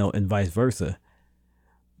 and vice versa.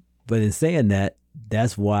 But in saying that,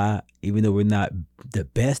 that's why, even though we're not the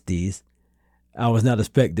besties, I was not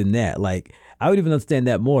expecting that. Like, I would even understand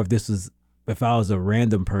that more if I was a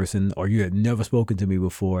random person, or you had never spoken to me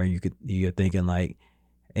before, and you're thinking like,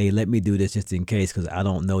 hey, let me do this just in case, because I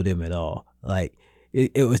don't know them at all. Like,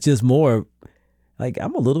 it was just more like,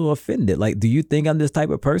 I'm a little offended. Like, do you think I'm this type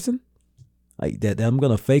of person? Like, that I'm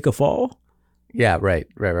going to fake a fall? Yeah, right.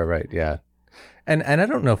 Yeah. And I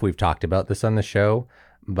don't know if we've talked about this on the show,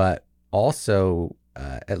 but also,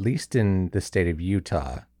 at least in the state of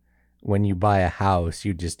Utah, when you buy a house,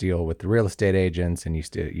 you just deal with the real estate agents, and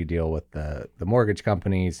you deal with the mortgage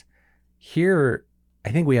companies. Here, I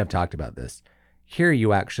think we have talked about this. Here,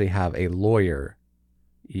 you actually have a lawyer.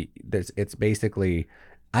 It's basically,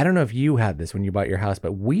 I don't know if you had this when you bought your house,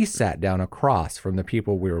 but we sat down across from the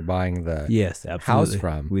people we were buying the house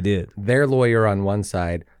from. We did. Their lawyer on one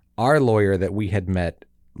side, our lawyer that we had met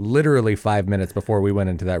literally 5 minutes before we went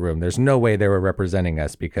into that room. There's no way they were representing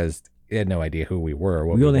us, because they had no idea who we were or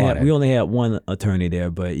what we wanted. We only had one attorney there,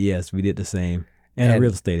 but yes, we did the same. And a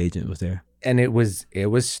real estate agent was there. And it was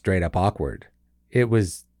straight up awkward. It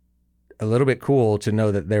was a little bit cool to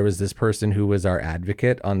know that there was this person who was our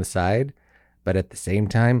advocate on the side, but at the same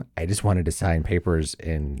time, I just wanted to sign papers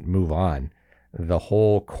and move on. The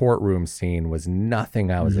whole courtroom scene was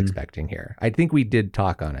nothing I was expecting here. I think we did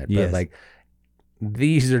talk on it, but like,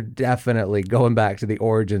 these are definitely, going back to the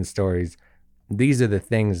origin stories, these are the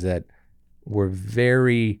things that were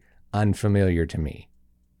very unfamiliar to me.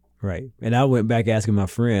 Right. And I went back asking my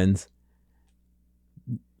friends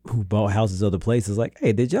who bought houses other places, like,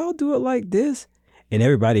 hey, did y'all do it like this? And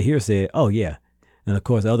everybody here said, oh, yeah. And of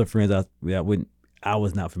course, other friends, I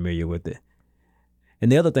was not familiar with it.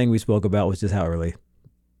 And the other thing we spoke about was just how early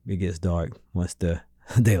it gets dark once the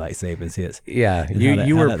daylight savings hits. Yeah,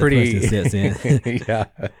 you were pretty. Yeah,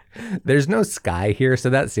 there's no sky here, so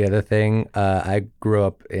that's the other thing. I grew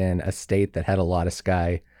up in a state that had a lot of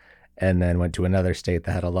sky, and then went to another state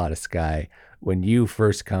that had a lot of sky. When you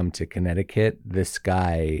first come to Connecticut, the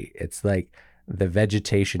sky, it's like the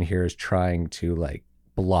vegetation here is trying to like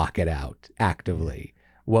block it out actively.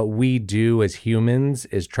 What we do as humans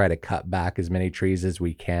is try to cut back as many trees as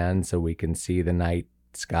we can so we can see the night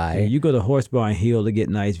sky. Yeah, you go to Horsebarn Hill to get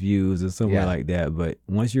nice views or somewhere like that, but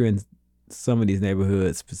once you're in some of these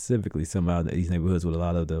neighborhoods, specifically some of these neighborhoods with a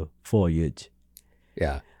lot of the foliage.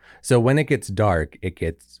 Yeah. So when it gets dark, it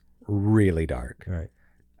gets really dark. Right.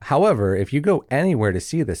 However, if you go anywhere to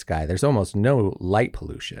see the sky, there's almost no light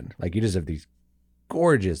pollution. Like, you just have these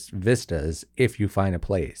gorgeous vistas if you find a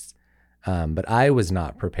place. But I was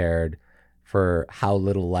not prepared for how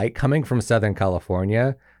little light, coming from Southern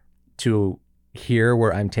California to here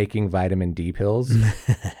where I'm taking vitamin D pills.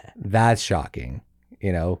 That's shocking.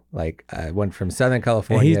 Like, I went from Southern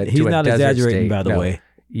California to a desert state. He's not exaggerating, by the way.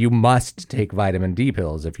 You must take vitamin D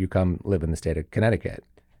pills if you come live in the state of Connecticut.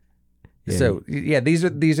 Yeah. So yeah, these are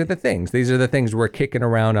the things. These are the things we're kicking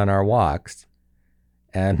around on our walks.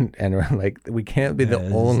 And we're like, we can't be the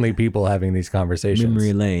Yes. only people having these conversations.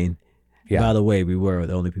 Memory lane. Yeah. By the way, we were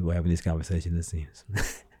the only people having these conversations, it seems,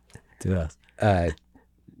 to us.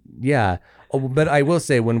 Yeah. Oh, but I will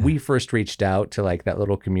say, when we first reached out to like that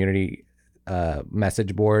little community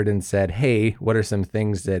message board and said, hey, what are some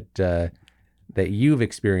things that that you've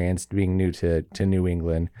experienced being new to New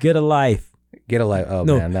England? Get a life. Get a life. Oh,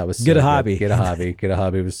 No, man, that was so get a good. hobby. Get a hobby. Get a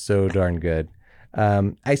hobby was so darn good.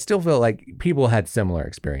 I still feel like people had similar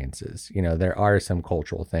experiences. You know, there are some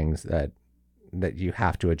cultural things that you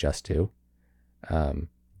have to adjust to.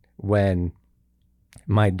 When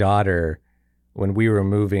we were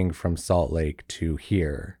moving from Salt Lake to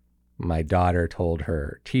here, my daughter told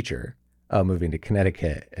her teacher, oh, moving to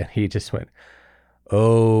Connecticut, and he just went,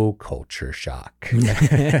 oh, culture shock.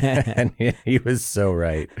 And he was so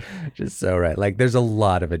right. Just so right. Like, there's a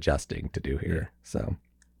lot of adjusting to do here. Yeah. So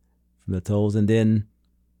From the tolls. And then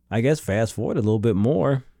I guess fast forward a little bit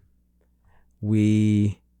more.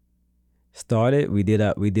 We did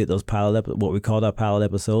those what we called our pilot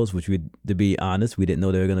episodes, which to be honest, we didn't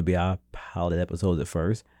know they were going to be our pilot episodes at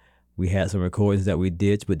first. We had some recordings that we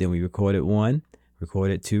did, but then we recorded 1,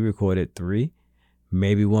 recorded 2, recorded 3,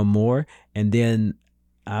 maybe one more. And then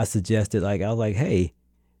I suggested, I was like, hey,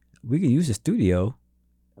 we could use the studio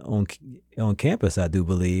on campus, I do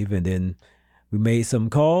believe. And then we made some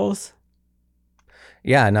calls.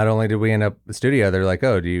 Yeah, not only did we end up the studio, they're like,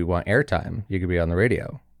 oh, do you want airtime? You could be on the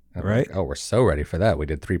radio. Right. Like, oh, we're so ready for that. We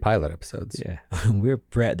did 3 pilot episodes. Yeah. We're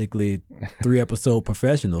practically 3 episode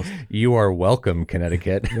professionals. You are welcome,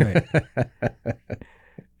 Connecticut. Right.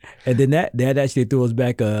 And then that actually threw us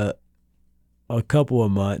back a couple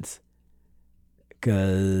of months,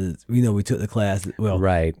 because we took the class. Well,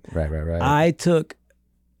 right.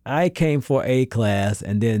 I came for a class,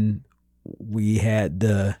 and then what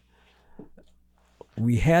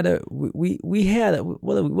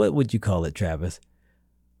would you call it, Travis?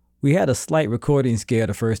 We had a slight recording scare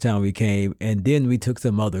the first time we came, and then we took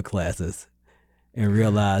some other classes and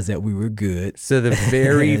realized that we were good. So the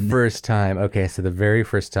very first time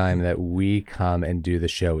that we come and do the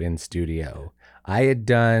show in studio, I had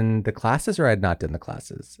done the classes, or I had not done the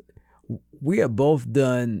classes? We had both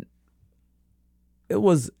done,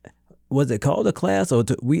 was it called a class or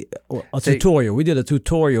tutorial? We did a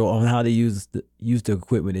tutorial on how to use the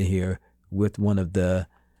equipment in here with one of the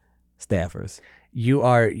staffers. You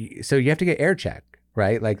have to get air check,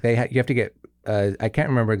 right? Like you have to get, I can't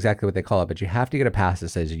remember exactly what they call it, but you have to get a pass that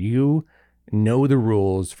says you know the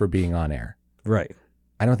rules for being on air. Right.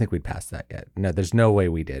 I don't think we'd passed that yet. No, there's no way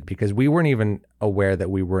we did, because we weren't even aware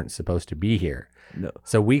that we weren't supposed to be here. No.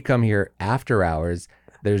 So we come here after hours.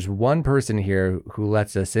 There's one person here who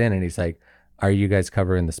lets us in, and he's like, are you guys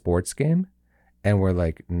covering the sports game? And we're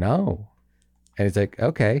like, no. And he's like,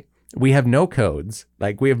 okay. We have no codes.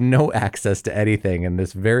 Like, we have no access to anything. And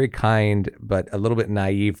this very kind but a little bit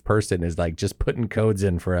naive person is like just putting codes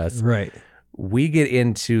in for us. Right. We get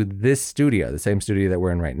into this studio, the same studio that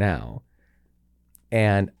we're in right now.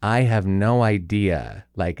 And I have no idea,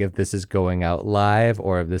 like, if this is going out live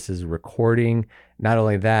or if this is recording. Not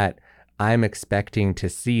only that, I'm expecting to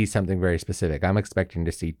see something very specific. I'm expecting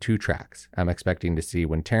to see 2 tracks. I'm expecting to see,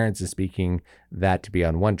 when Terrence is speaking, that to be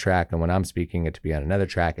on one track, and when I'm speaking, it to be on another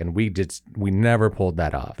track. And we never pulled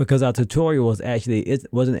that off. Because our tutorial it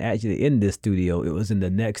wasn't actually in this studio. It was in the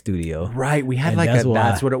next studio. Right. We had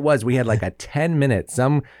that's what it was. We had like a 10 minutes.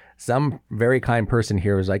 Some very kind person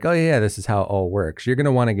here was like, oh yeah, this is how it all works. You're going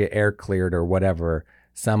to want to get air cleared or whatever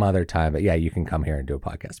some other time, but yeah, you can come here and do a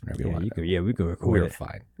podcast whenever you want. We could record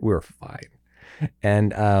it. We were fine.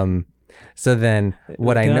 And so then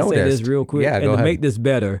what I noticed. Can I say this real quick? Yeah, and go ahead. To make this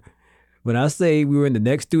better, when I say we were in the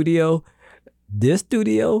next studio, this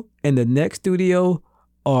studio and the next studio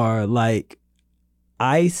are like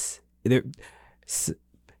ice. They're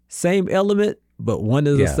same element, but one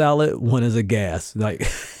is a solid, one is a gas. Like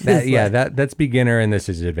that's beginner and this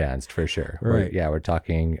is advanced for sure. Right. We're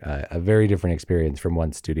talking a very different experience from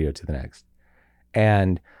one studio to the next.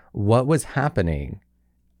 And what was happening,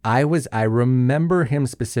 I remember him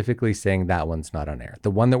specifically saying that one's not on air. The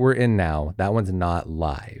one that we're in now, that one's not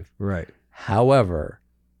live. Right. However,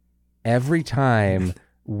 every time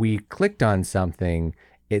we clicked on something,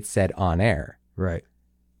 it said on air. Right.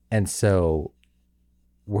 And so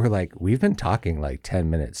we're like, we've been talking like 10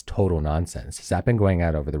 minutes, total nonsense. Has that been going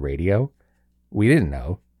out over the radio? We didn't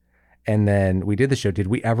know. And then we did the show. Did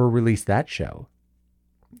we ever release that show?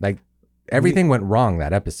 Like, everything went wrong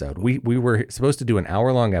that episode. We were supposed to do an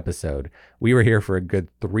hour-long episode. We were here for a good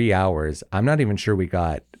 3 hours. I'm not even sure we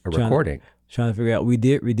got a recording. Trying to figure out. We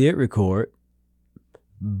did record,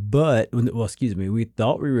 but, we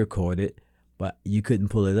thought we recorded, but you couldn't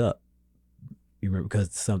pull it up. You remember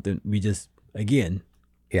because something we just again.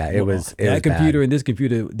 Yeah, it was that computer bad. and this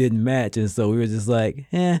computer didn't match, and so we were just like,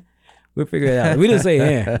 we'll figure it out. We didn't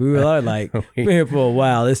say, we were like, been here for a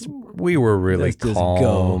while. We were really let's just calm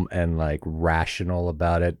go. and like rational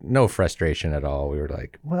about it. No frustration at all. We were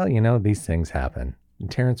like, well, these things happen. And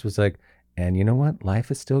Terrence was like, and you know what? Life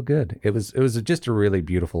is still good. It was just a really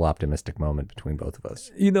beautiful, optimistic moment between both of us.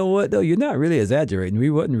 You know what, though? You're not really exaggerating. We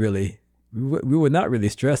were not really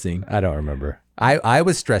stressing. I don't remember. I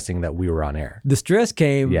was stressing that we were on air. The stress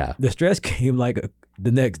came. Yeah. The stress came like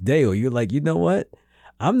the next day, or you're like, you know what?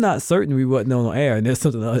 I'm not certain we wasn't on air, and there's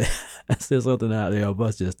something out there of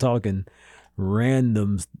us just talking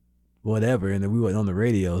randoms, whatever, and then we wasn't on the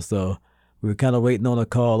radio, so we were kind of waiting on a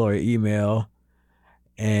call or an email,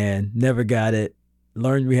 and never got it.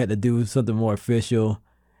 Learned we had to do something more official,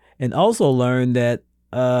 and also learned that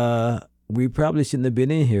we probably shouldn't have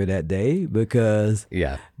been in here that day because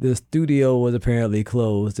the studio was apparently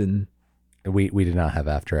closed, and we did not have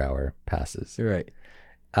after-hour passes. Right.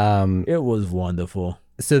 It was wonderful.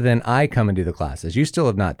 So then I come and do the classes. You still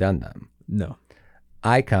have not done them. No.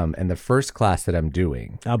 I come, and the first class that I'm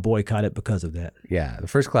doing, I boycotted because of that. Yeah, the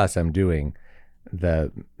first class I'm doing,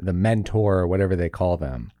 the mentor or whatever they call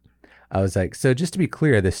them, I was like, so just to be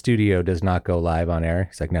clear, the studio does not go live on air.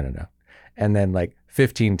 He's like, no. And then like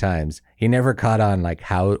 15 times, he never caught on like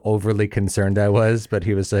how overly concerned I was, but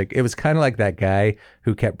he was like, it was kind of like that guy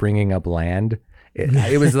who kept bringing up land.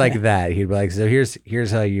 It was like that. He'd be like, so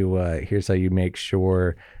here's how you make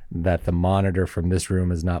sure that the monitor from this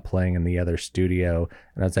room is not playing in the other studio.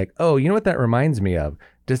 And I was like, oh, you know what that reminds me of?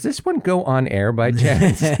 Does this one go on air by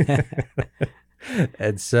chance?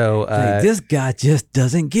 And so this guy just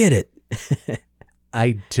doesn't get it.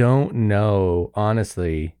 I don't know,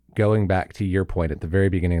 honestly, going back to your point at the very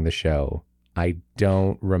beginning of the show, I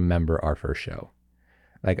don't remember our first show.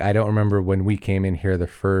 Like, I don't remember when we came in here the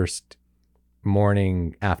first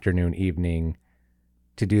morning, afternoon, evening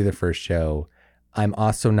to do the first show. I'm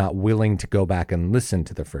also not willing to go back and listen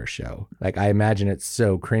to the first show. Like, I imagine it's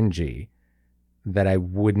so cringy that I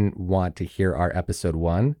wouldn't want to hear our episode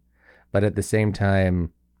 1. But at the same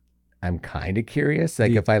time, I'm kind of curious.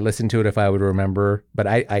 Like, if I listened to it, if I would remember. But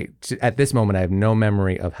I at this moment, I have no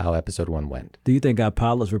memory of how episode 1 went. Do you think our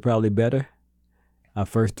pilots were probably better? Our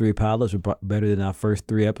first 3 pilots were better than our first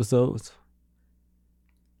 3 episodes?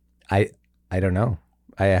 I don't know.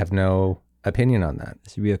 I have no opinion on that.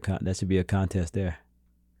 That should be a contest there.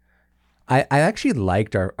 I actually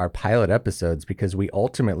liked our pilot episodes because we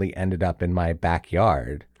ultimately ended up in my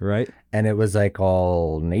backyard. Right. And it was like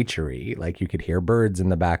all nature-y. Like you could hear birds in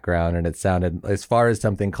the background, and it sounded, as far as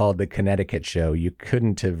something called the Connecticut Show, you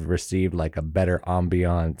couldn't have received like a better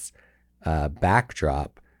ambiance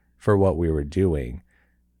backdrop for what we were doing.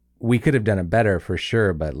 We could have done it better for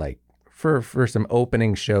sure, but like for some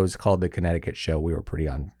opening shows called the Connecticut Show, we were pretty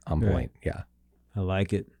on point. Right. Yeah. I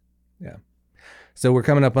like it. Yeah. So we're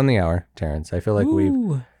coming up on the hour, Terrence. I feel like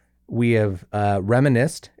we have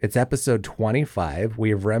reminisced. It's episode 25.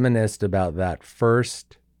 We have reminisced about that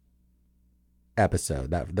first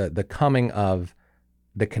episode, that the coming of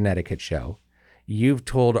the Connecticut Show. You've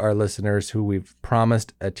told our listeners who we've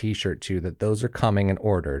promised a t-shirt to that those are coming and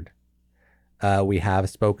ordered. We have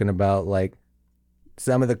spoken about like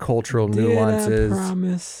some of the cultural nuances. I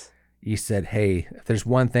promise? You said, hey, if there's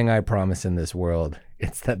one thing I promise in this world,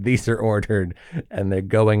 it's that these are ordered and they're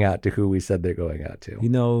going out to who we said they're going out to. You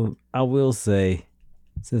know, I will say,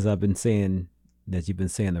 since I've been saying that you've been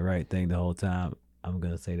saying the right thing the whole time, I'm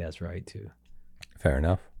going to say that's right too. Fair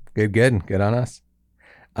enough. Good on us.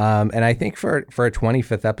 And I think for a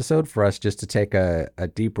 25th episode, for us just to take a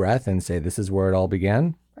deep breath and say, this is where it all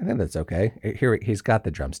began, I think that's okay. Here, he's got the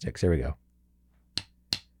drumsticks. Here we go.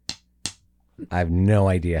 I have no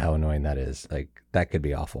idea how annoying that is. Like, that could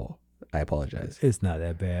be awful. I apologize. It's not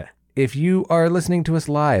that bad. If you are listening to us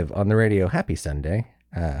live on the radio, happy Sunday.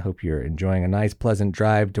 Hope you're enjoying a nice, pleasant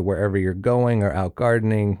drive to wherever you're going or out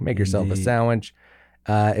gardening. Make yourself a sandwich.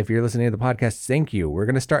 If you're listening to the podcast, thank you. We're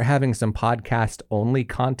going to start having some podcast-only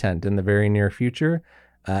content in the very near future.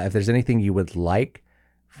 If there's anything you would like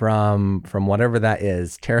from whatever that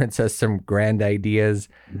is, Terrence has some grand ideas,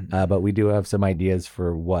 but we do have some ideas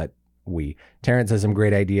for what Terrence has some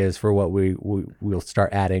great ideas for what we'll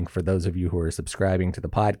start adding for those of you who are subscribing to the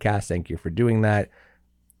podcast. Thank you for doing that.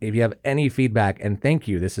 If you have any feedback, and thank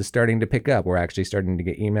you, this is starting to pick up. We're actually starting to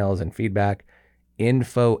get emails and feedback.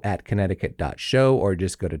 info@connecticut.show, or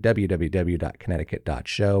just go to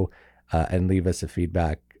www.connecticut.show and leave us a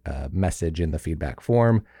feedback message in the feedback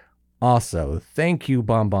form. Also, thank you,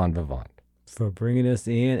 Bon Bon Vivant, for bringing us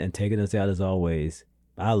in and taking us out as always.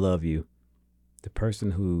 I love you. The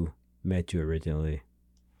person who met you originally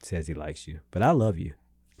says he likes you, but I love you.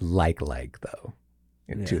 Like though.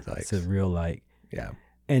 Yeah, Two likes. It's a real like. Yeah.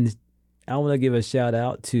 And I want to give a shout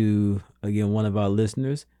out to, again, one of our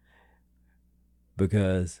listeners,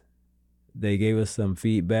 because they gave us some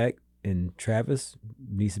feedback, and Travis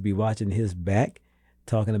needs to be watching his back,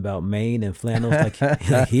 talking about Maine and flannels like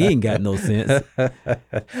he ain't got no sense.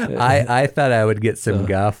 I thought I would get some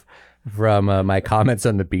guff from my comments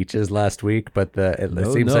on the beaches last week, but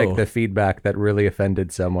it seems like the feedback that really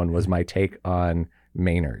offended someone was my take on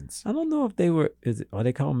Maynards. I don't know if they were. Are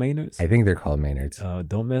they called Maynards? I think they're called Maynards.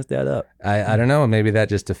 Don't mess that up. I don't know. Maybe that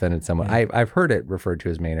just offended someone. Yeah. I've heard it referred to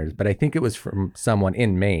as Maynards, but I think it was from someone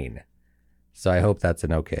in Maine. So I hope that's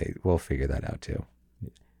an okay. We'll figure that out too.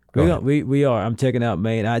 We are. I'm checking out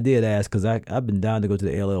Maine. I did ask because I've been down to go to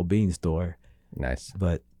the LL Bean store. Nice.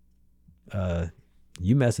 But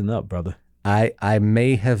you messing up, brother. I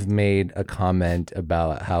may have made a comment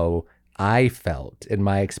about how I felt in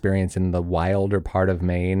my experience in the wilder part of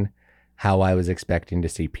Maine, how I was expecting to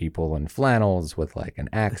see people in flannels with like an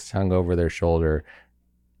axe hung over their shoulder.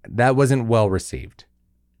 That wasn't well received.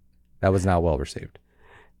 That was not well received.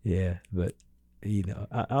 Yeah, but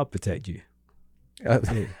I'll protect you.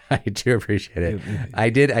 I do appreciate it. I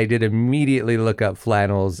did immediately look up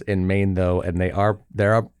flannels in Maine though, and they are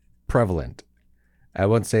prevalent. I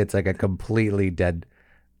won't say it's like a completely dead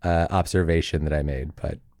observation that I made,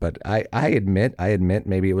 but I admit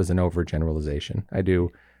maybe it was an overgeneralization.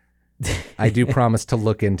 I do promise to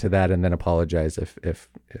look into that and then apologize if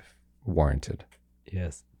warranted.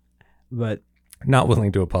 Yes, but not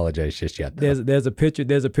willing to apologize just yet. Though. There's a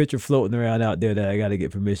picture floating around out there that I got to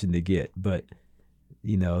get permission to get, but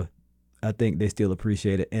I think they still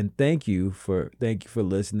appreciate it, and thank you for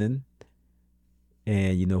listening.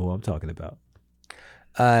 And you know who I'm talking about.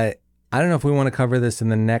 I don't know if we want to cover this in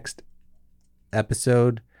the next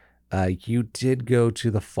episode. You did go to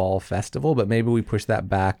the fall festival, but maybe we push that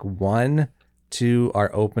back one to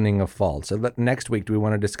our opening of fall. So next week, do we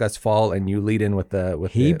want to discuss fall and you lead in with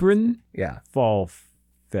Hebron? Yeah. Fall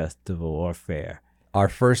festival or fair. Our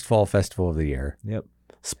first fall festival of the year. Yep.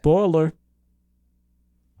 Spoiler.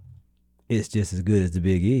 It's just as good as the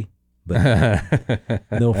Big E, but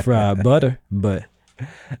no fried butter, but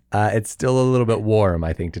it's still a little bit warm,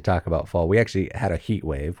 I think, to talk about fall. We actually had a heat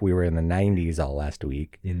wave. We were in the 90s all last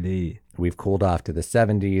week. Indeed. We've cooled off to the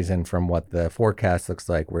 70s, and from what the forecast looks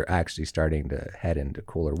like, we're actually starting to head into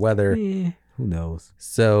cooler weather. Who knows?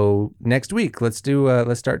 So next week, let's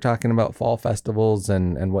start talking about fall festivals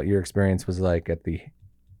and what your experience was like at the.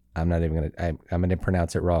 I'm gonna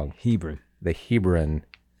pronounce it wrong. Hebron. The Hebron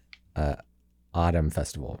Autumn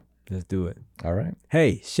Festival. Let's do it. All right.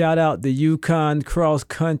 Hey, shout out the Yukon cross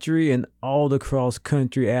country and all the cross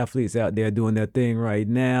country athletes out there doing their thing right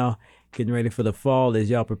now, getting ready for the fall as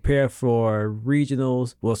y'all prepare for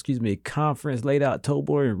conference late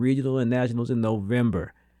October and regional and nationals in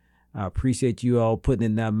November. I appreciate you all putting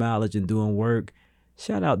in that mileage and doing work.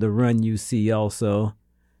 Shout out to Run UC also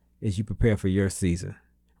as you prepare for your season.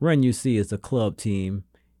 Run UC is a club team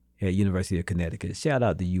at University of Connecticut. Shout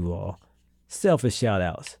out to you all. Selfish shout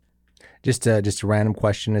outs. Just a random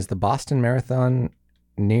question: is the Boston Marathon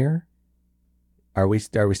near? Are we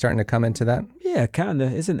starting to come into that? Yeah, kind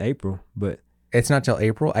of. It's in April, but it's not till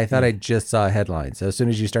April. I thought I just saw a headline. So as soon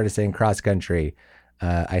as you started saying cross country,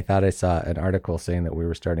 I thought I saw an article saying that we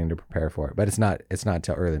were starting to prepare for it. But it's not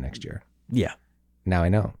till early next year. Yeah. Now I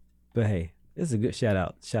know. But hey, it's a good shout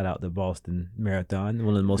out. Shout out to Boston Marathon,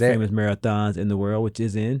 one of the most famous marathons in the world, which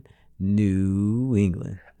is in New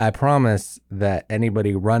England. I promise that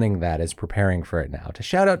anybody running that is preparing for it now. To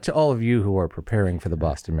shout out to all of you who are preparing for the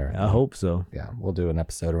Boston Marathon. I hope so. Yeah, we'll do an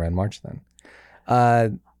episode around March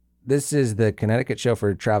then. This is the Connecticut Show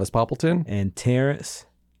for Travis Poppleton. And Terrence.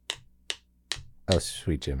 Oh,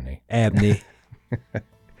 sweet Jiminy. Abney.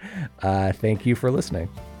 Thank you for listening.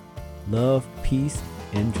 Love, peace,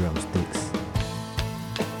 and drumsticks.